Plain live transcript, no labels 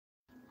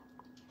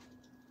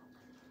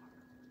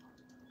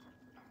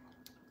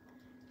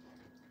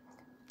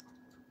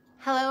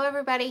Hello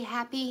everybody,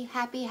 happy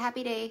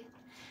day.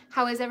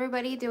 How is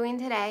everybody doing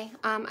today?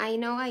 I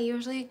know I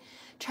usually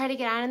try to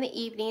get on in the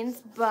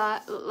evenings,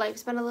 but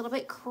life's been a little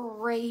bit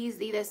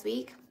crazy this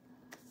week.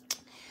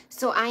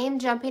 So I am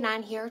jumping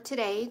on here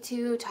today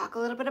to talk a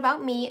little bit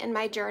about me and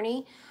my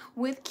journey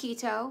with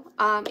keto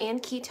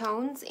and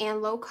ketones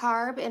and low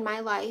carb in my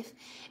life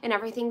and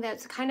everything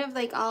that's kind of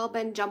like all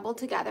been jumbled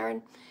together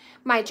in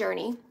my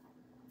journey.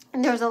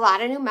 And there's a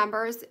lot of new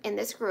members in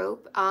this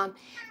group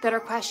that are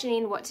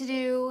questioning what to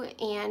do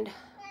and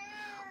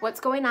what's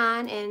going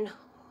on and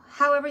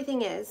how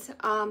everything is.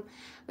 Let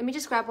me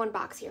just grab one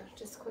box here,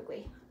 just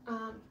quickly.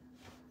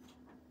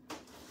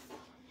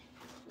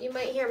 You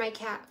might hear my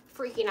cat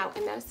freaking out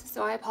in this,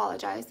 so I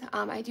apologize.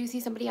 I do see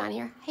somebody on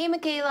here. Hey,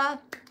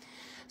 Michaela.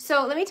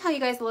 So let me tell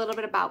you guys a little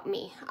bit about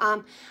me.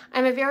 I'm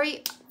a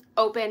very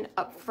open,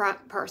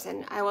 upfront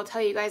person. I will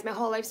tell you guys my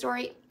whole life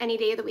story any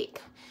day of the week.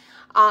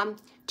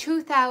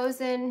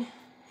 2010,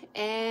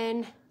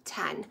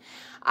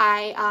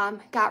 I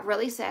got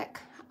really sick.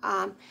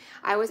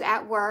 I was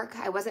at work.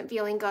 I wasn't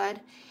feeling good.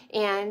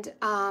 And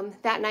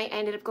that night I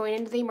ended up going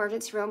into the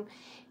emergency room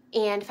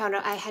and found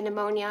out I had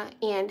pneumonia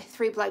and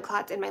 3 blood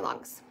clots in my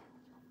lungs.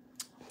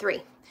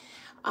 3.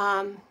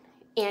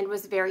 And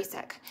was very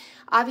sick.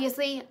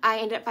 Obviously, I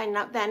ended up finding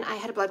out then I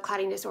had a blood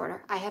clotting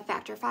disorder. I have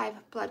factor V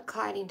blood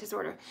clotting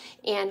disorder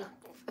and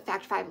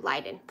factor V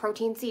Leiden,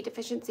 protein C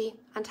deficiency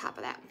on top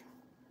of that.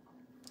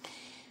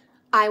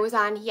 I was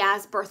on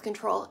Yaz birth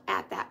control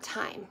at that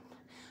time.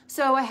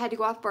 So I had to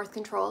go off birth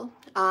control,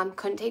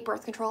 couldn't take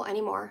birth control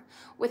anymore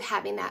with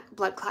having that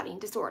blood clotting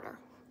disorder.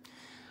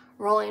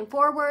 Rolling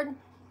forward,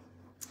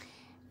 a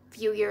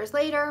few years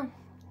later,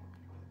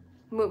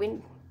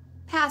 moving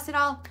past it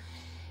all,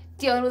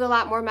 dealing with a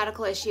lot more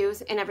medical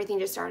issues, and everything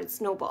just started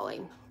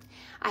snowballing.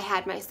 I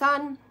had my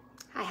son,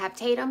 I have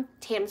Tatum.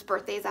 Tatum's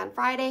birthday is on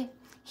Friday.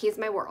 He's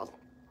my world.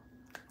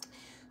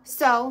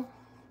 So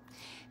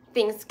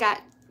things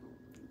got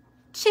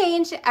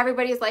changed.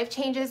 Everybody's life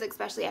changes,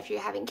 especially after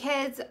you're having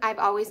kids. I've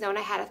always known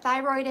I had a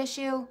thyroid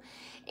issue,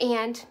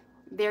 and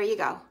there you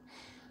go.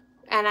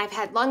 And I've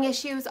had lung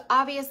issues,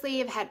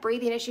 obviously. I've had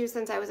breathing issues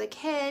since I was a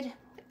kid.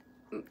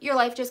 Your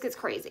life just gets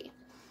crazy.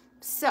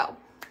 So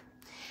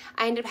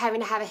I ended up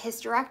having to have a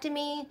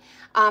hysterectomy.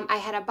 I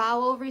had a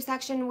bowel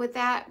resection with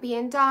that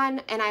being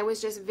done, and I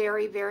was just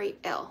very, very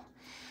ill.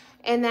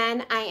 And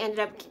then I ended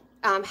up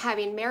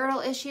having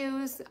marital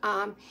issues.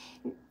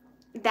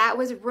 That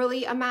was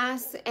really a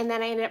mess. And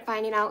then I ended up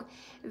finding out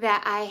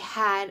that I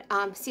had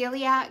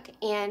celiac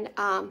and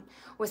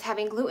was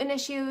having gluten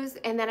issues.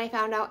 And then I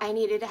found out I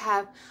needed to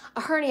have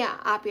a hernia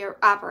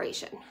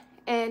operation.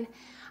 And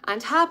on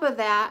top of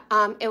that,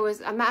 it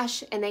was a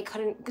mesh and they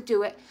couldn't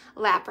do it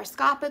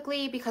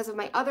laparoscopically because of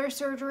my other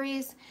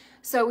surgeries.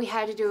 So we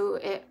had to do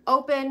it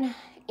open,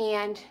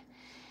 and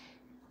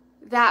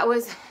that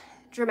was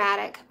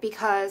dramatic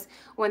because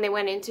when they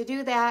went in to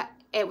do that,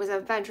 it was a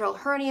ventral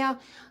hernia,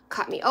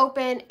 cut me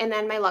open, and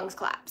then my lungs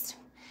collapsed.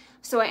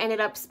 So I ended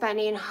up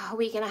spending a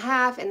week and a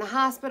half in the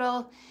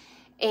hospital,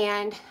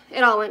 and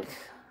it all went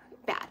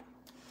bad.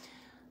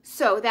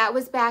 So that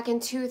was back in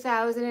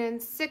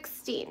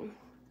 2016.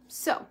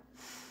 So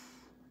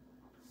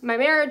my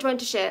marriage went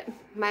to shit.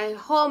 My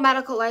whole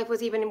medical life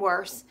was even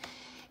worse.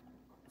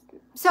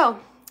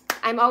 So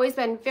I've always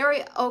been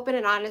very open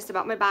and honest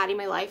about my body,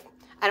 my life.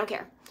 I don't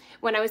care.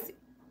 When I was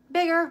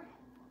bigger,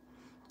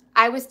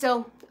 I was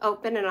still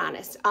open and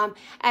honest.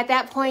 At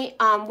that point,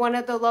 one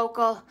of the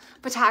local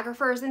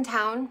photographers in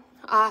town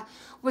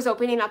was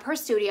opening up her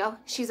studio.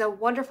 She's a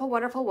wonderful,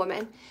 wonderful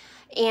woman.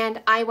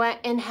 And I went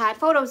and had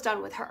photos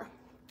done with her.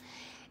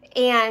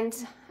 And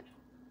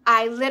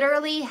I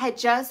literally had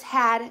just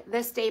had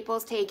the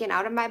staples taken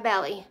out of my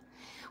belly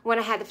when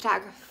I had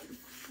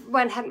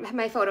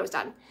my photos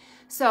done.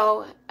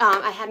 So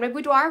I had my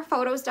boudoir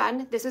photos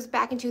done. This was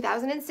back in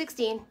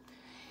 2016.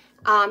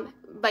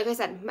 Like I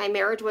said, my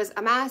marriage was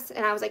a mess,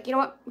 and I was like, you know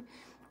what?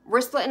 We're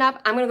splitting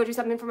up. I'm going to go do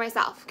something for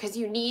myself because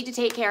you need to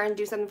take care and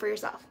do something for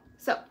yourself.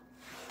 So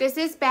this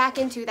is back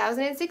in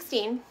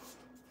 2016,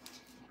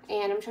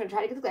 and I'm trying to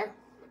get this clear.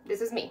 This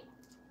is me.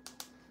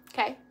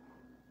 Okay?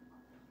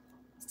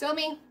 Still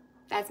me.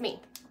 That's me.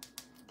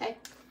 Okay?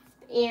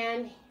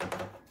 And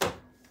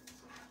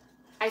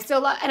I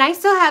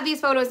still have these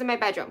photos in my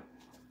bedroom.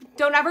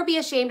 Don't ever be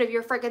ashamed of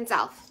your freaking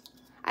self.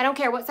 I don't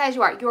care what size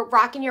you are. You're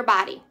rocking your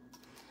body.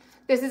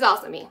 This is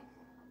also me.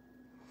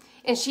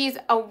 And she's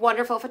a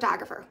wonderful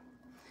photographer.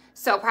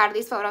 So proud of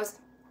these photos.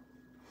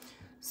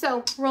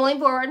 So rolling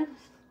forward,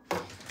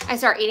 I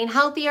start eating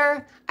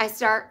healthier. I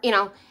start,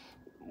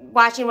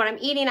 watching what I'm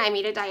eating. I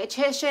meet a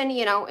dietitian,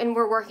 and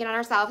we're working on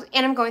ourselves.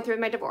 And I'm going through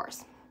my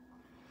divorce.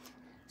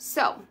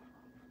 So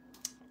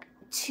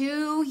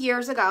 2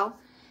 years ago,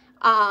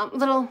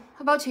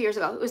 about 2 years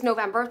ago, it was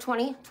November of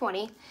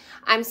 2020.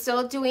 I'm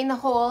still doing the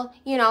whole,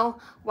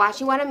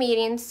 watching what I'm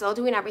eating, still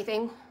doing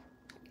everything.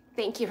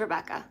 Thank you,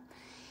 Rebecca.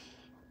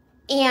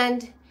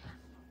 And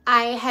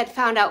I had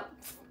found out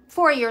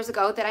 4 years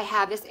ago that I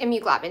have this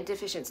immunoglobulin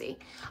deficiency.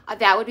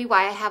 That would be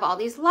why I have all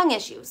these lung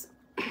issues.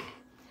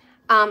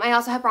 I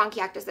also have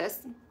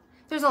bronchiectasis.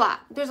 There's a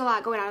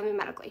lot going on with me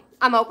medically.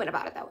 I'm open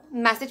about it though.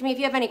 Message me if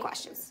you have any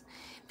questions.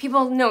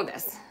 People know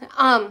this.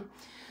 I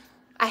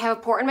have a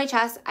port in my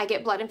chest. I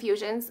get blood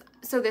infusions.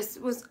 So this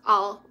was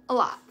all a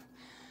lot.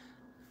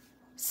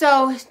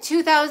 So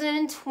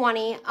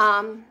 2020,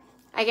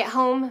 I get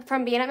home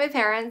from being at my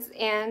parents,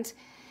 and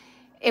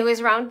it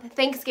was around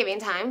Thanksgiving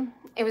time.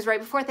 It was right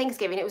before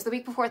Thanksgiving. It was the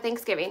week before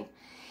Thanksgiving.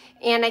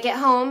 And I get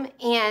home,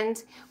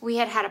 and we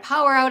had a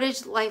power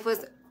outage. Life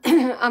was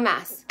a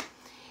mess.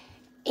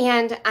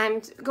 And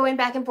I'm going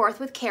back and forth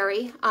with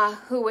Carrie,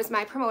 who was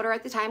my promoter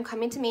at the time,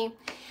 coming to me,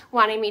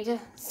 wanting me to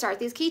start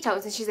these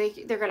ketones. And she's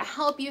like, they're going to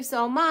help you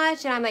so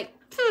much. And I'm like,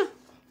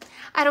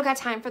 I don't got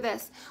time for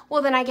this.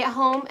 Well, then I get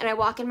home, and I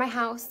walk in my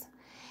house,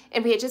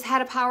 and we had just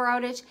had a power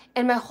outage,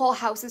 and my whole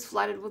house is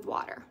flooded with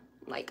water.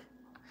 Like,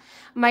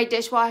 my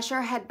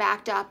dishwasher had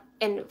backed up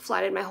and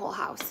flooded my whole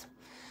house.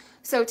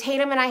 So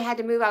Tatum and I had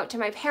to move out to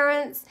my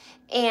parents,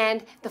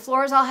 and the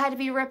floors all had to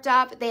be ripped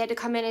up. They had to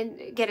come in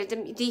and get a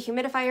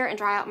dehumidifier and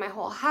dry out my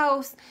whole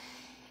house.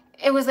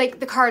 It was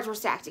like the cards were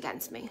stacked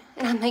against me.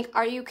 And I'm like,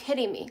 are you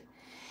kidding me?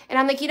 And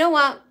I'm like, you know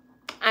what?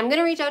 I'm going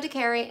to reach out to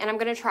Carrie, and I'm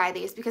going to try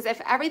these, because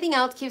if everything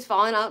else keeps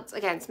falling out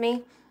against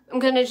me,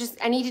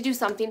 I need to do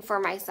something for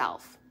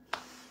myself.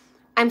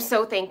 I'm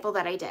so thankful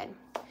that I did.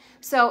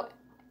 So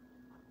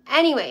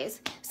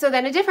anyways, so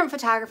then a different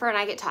photographer and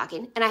I get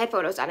talking, and I had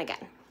photos done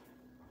again.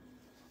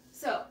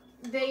 So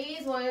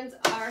these ones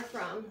are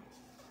from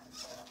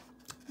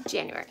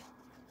January.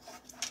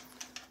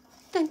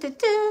 Dun, dun,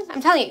 dun. I'm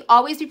telling you,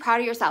 always be proud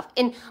of yourself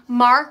and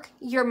mark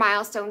your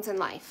milestones in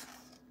life.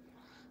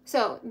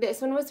 So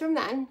this one was from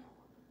then.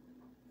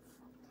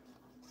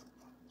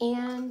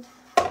 And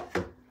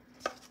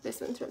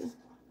this one's from,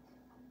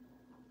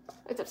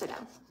 it's upside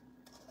down.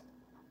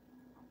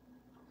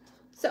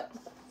 So,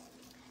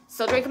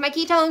 still drinking my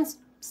ketones,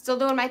 still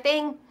doing my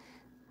thing,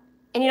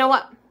 and you know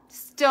what?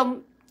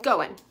 Still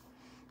going.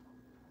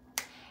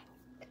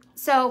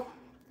 So,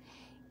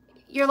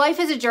 your life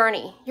is a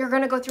journey. You're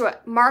going to go through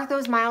it. Mark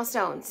those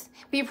milestones.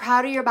 Be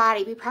proud of your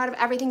body. Be proud of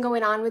everything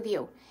going on with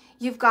you.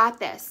 You've got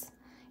this.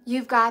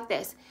 You've got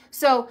this.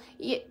 So,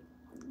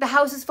 the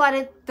house is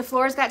flooded. The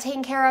floors got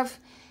taken care of.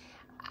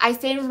 I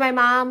stayed with my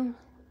mom.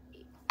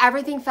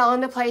 Everything fell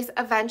into place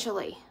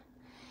eventually.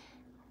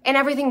 And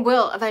everything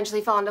will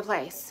eventually fall into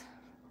place.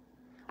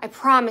 I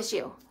promise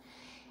you.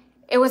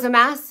 It was a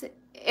mess.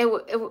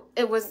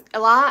 It was a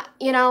lot,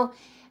 you know.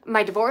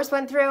 My divorce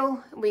went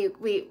through.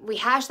 We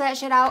hashed that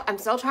shit out. I'm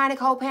still trying to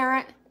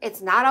co-parent.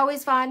 It's not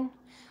always fun,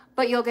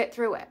 but you'll get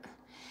through it.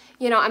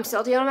 You know, I'm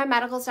still dealing with my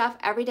medical stuff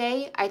every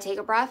day. I take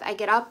a breath. I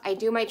get up. I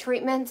do my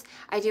treatments.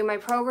 I do my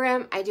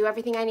program. I do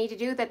everything I need to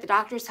do that the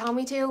doctors tell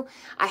me to.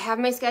 I have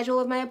my schedule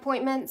of my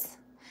appointments.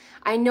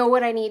 I know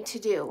what I need to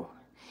do.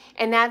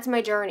 And that's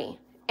my journey.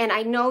 And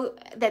I know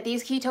that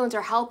these ketones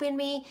are helping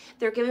me.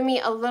 They're giving me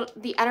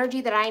the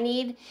energy that I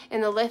need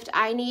and the lift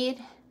I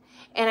need.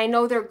 And I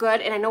know they're good,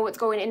 and I know what's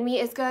going in me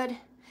is good.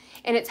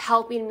 And it's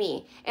helping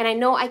me. And I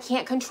know I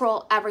can't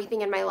control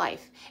everything in my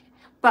life.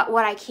 But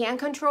what I can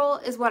control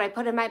is what I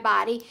put in my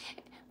body,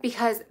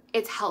 because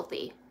it's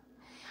healthy.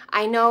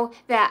 I know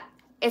that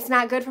it's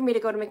not good for me to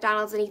go to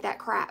McDonald's and eat that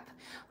crap.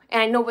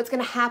 And I know what's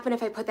going to happen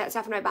if I put that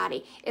stuff in my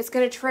body. It's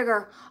going to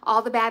trigger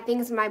all the bad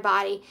things in my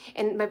body,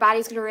 and my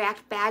body's going to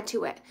react bad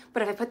to it.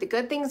 But if I put the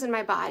good things in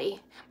my body's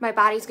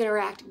going to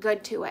react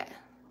good to it.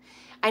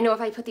 I know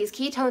if I put these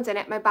ketones in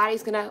it, my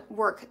body's going to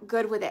work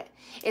good with it.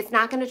 It's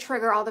not going to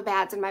trigger all the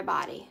bads in my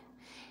body.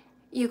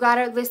 You got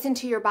to listen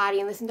to your body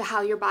and listen to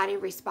how your body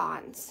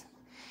responds.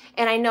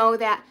 And I know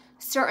that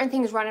certain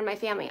things run in my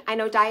family. I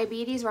know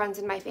diabetes runs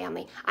in my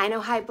family. I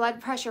know high blood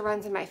pressure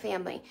runs in my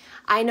family.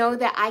 I know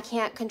that I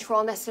can't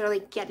control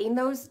necessarily getting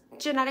those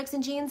genetics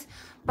and genes,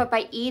 but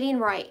by eating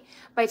right,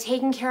 by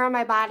taking care of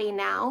my body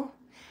now,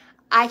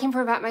 I can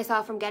prevent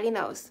myself from getting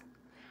those.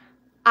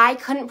 I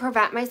couldn't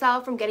prevent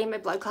myself from getting my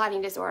blood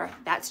clotting disorder.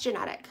 That's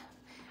genetic.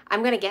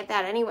 I'm going to get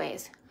that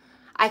anyways.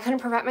 I couldn't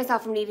prevent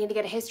myself from needing to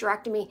get a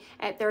hysterectomy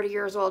at 30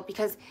 years old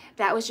because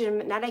that was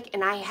genetic,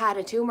 and I had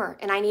a tumor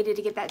and I needed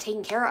to get that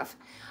taken care of.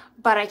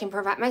 But I can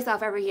prevent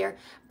myself every year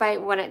by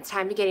when it's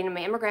time to getting a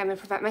mammogram, and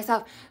prevent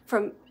myself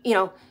from, you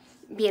know,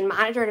 being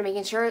monitored and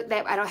making sure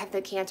that I don't have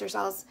the cancer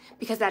cells,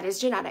 because that is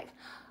genetic.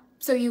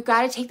 So you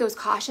got to take those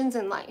cautions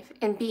in life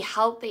and be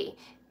healthy.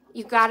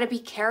 You got to be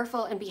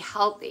careful and be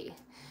healthy.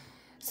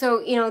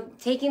 So, you know,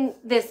 taking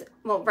this,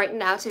 well, right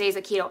now, today's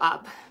a keto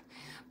up,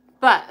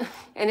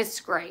 and it's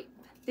great.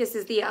 This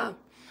is the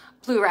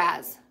Blue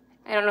Raz.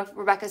 I don't know if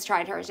Rebecca's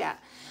tried hers yet.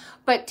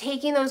 But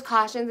taking those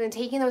cautions and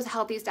taking those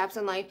healthy steps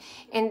in life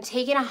and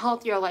taking a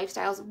healthier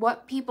lifestyle is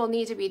what people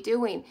need to be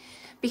doing.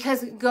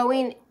 Because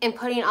going and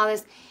putting all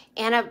this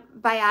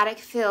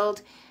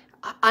antibiotic-filled,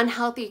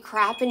 unhealthy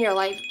crap in your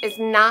life is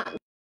not...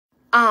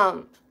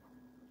 And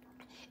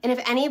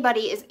if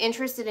anybody is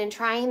interested in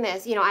trying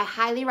this, you know, I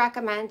highly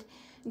recommend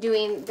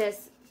doing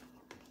this,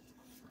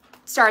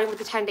 starting with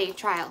the 10-day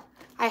trial.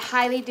 I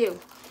highly do.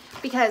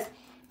 Because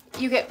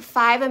you get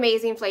 5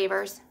 amazing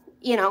flavors.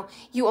 you know,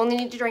 you only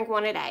need to drink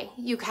 1 a day.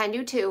 You can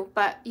do 2,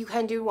 but you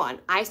can do 1.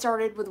 I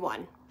started with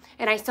 1,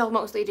 and I still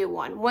mostly do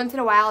 1. Once in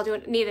a while,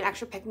 I'll need an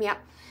extra pick-me-up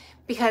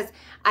because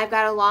I've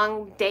got a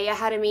long day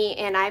ahead of me,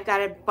 and I've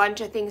got a bunch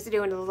of things to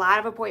do and a lot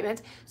of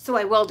appointments, so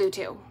I will do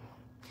 2.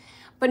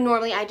 But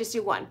normally, I just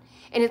do 1,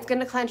 and it's going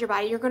to cleanse your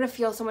body. You're going to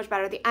feel so much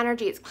better. The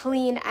energy, it's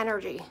clean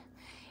energy.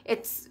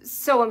 It's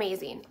so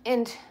amazing,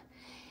 and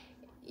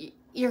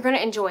you're going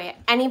to enjoy it.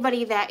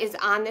 Anybody that is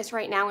on this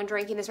right now and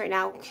drinking this right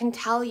now can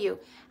tell you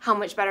how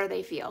much better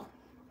they feel.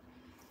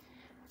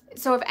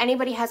 So if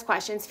anybody has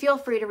questions, feel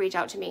free to reach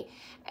out to me.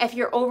 If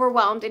you're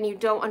overwhelmed and you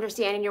don't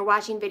understand and you're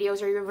watching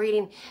videos or you're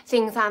reading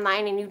things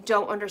online and you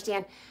don't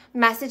understand,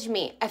 message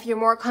me. If you're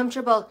more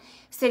comfortable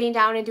sitting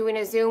down and doing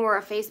a Zoom or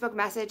a Facebook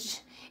message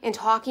and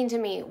talking to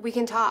me, we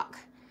can talk.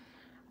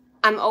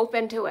 I'm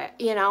open to it,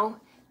 you know.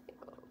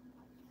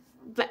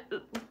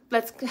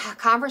 Let's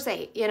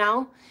conversate, you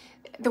know.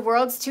 The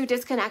world's too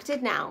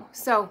disconnected now.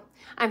 So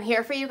I'm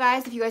here for you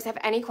guys. If you guys have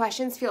any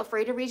questions, feel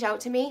free to reach out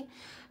to me.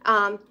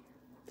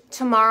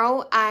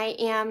 Tomorrow I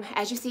am,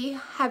 as you see,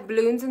 have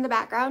balloons in the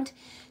background.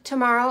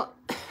 Tomorrow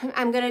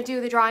I'm going to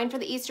do the drawing for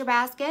the Easter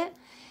basket.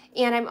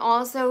 And I'm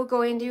also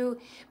going to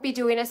be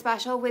doing a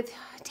special with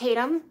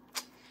Tatum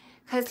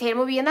because Tatum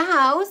will be in the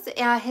house.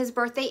 His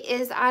birthday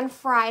is on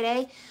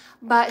Friday,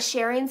 but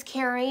sharing's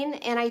caring,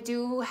 and I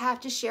do have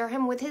to share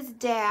him with his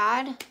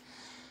dad.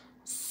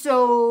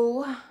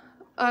 So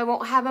I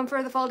won't have him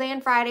for the full day on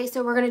Friday,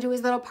 so we're going to do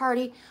his little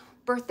party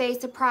birthday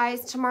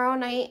surprise tomorrow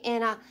night,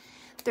 and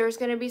there's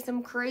going to be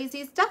some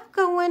crazy stuff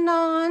going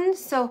on.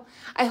 So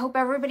I hope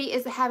everybody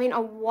is having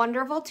a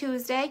wonderful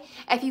Tuesday.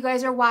 If you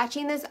guys are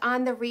watching this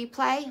on the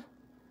replay,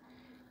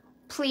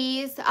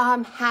 please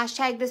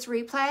hashtag this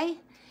replay,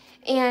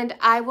 and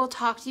I will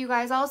talk to you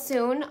guys all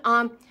soon.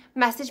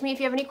 Message me if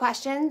you have any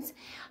questions.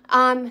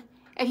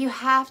 If you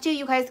have to,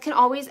 you guys can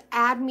always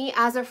add me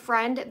as a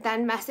friend,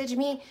 then message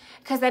me,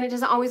 because then it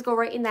doesn't always go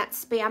right in that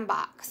spam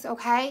box,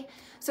 okay?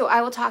 So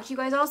I will talk to you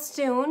guys all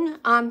soon.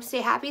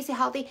 Stay happy, stay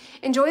healthy.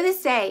 Enjoy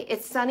this day.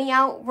 It's sunny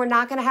out. We're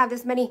not going to have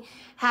this many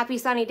happy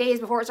sunny days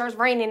before it starts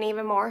raining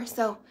even more.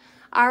 So,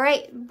 all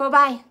right,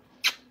 bye-bye.